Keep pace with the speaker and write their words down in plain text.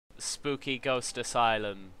Spooky Ghost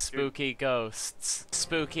Asylum. Spooky Ghosts.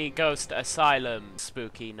 Spooky Ghost Asylum.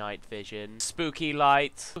 Spooky Night Vision. Spooky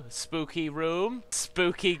Light. Spooky Room.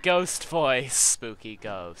 Spooky Ghost Voice. Spooky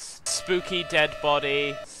Ghost. Spooky Dead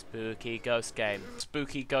Body. Spooky Ghost Game.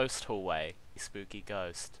 Spooky Ghost Hallway. Spooky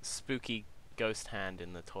Ghost. Spooky Ghost Hand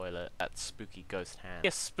in the toilet. That's Spooky Ghost Hand.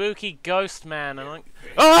 Yes, Spooky Ghost Man. And like,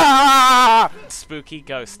 ah! Spooky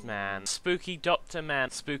Ghost Man. Spooky Doctor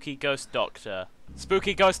Man. Spooky Ghost Doctor.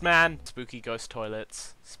 Spooky Ghost Man. Spooky Ghost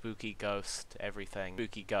Toilets. Spooky Ghost Everything.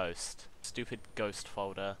 Spooky Ghost. Stupid Ghost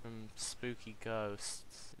folder. Spooky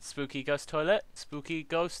Ghosts. Spooky Ghost Toilet. Spooky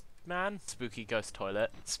Ghost Man. Spooky Ghost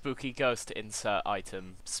Toilet. Spooky Ghost Insert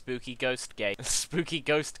Item. Spooky Ghost Gate. Spooky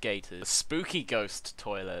Ghost Gators. Spooky Ghost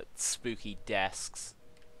Toilet. Spooky Desks.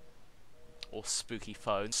 Or Spooky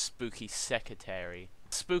Phone. Spooky Secretary.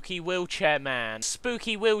 Spooky Wheelchair Man.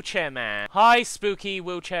 Spooky Wheelchair Man. Hi, Spooky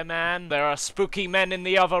Wheelchair Man. There are spooky men in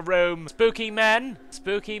the other room. Spooky men.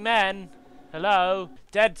 Spooky men. Hello?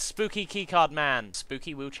 Dead Spooky Keycard Man.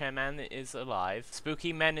 Spooky Wheelchair Man is alive.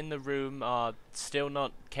 Spooky men in the room are still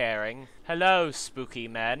not caring. Hello, spooky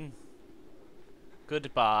men.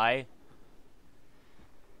 Goodbye.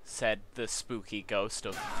 Said the spooky ghost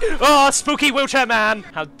of— Oh, Spooky Wheelchair Man!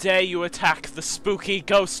 How dare you attack the spooky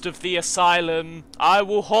ghost of the asylum? I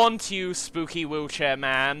will haunt you, Spooky Wheelchair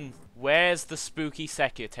Man. Where's the spooky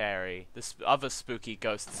secretary? The other spooky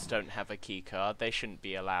ghosts don't have a keycard. They shouldn't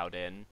be allowed in.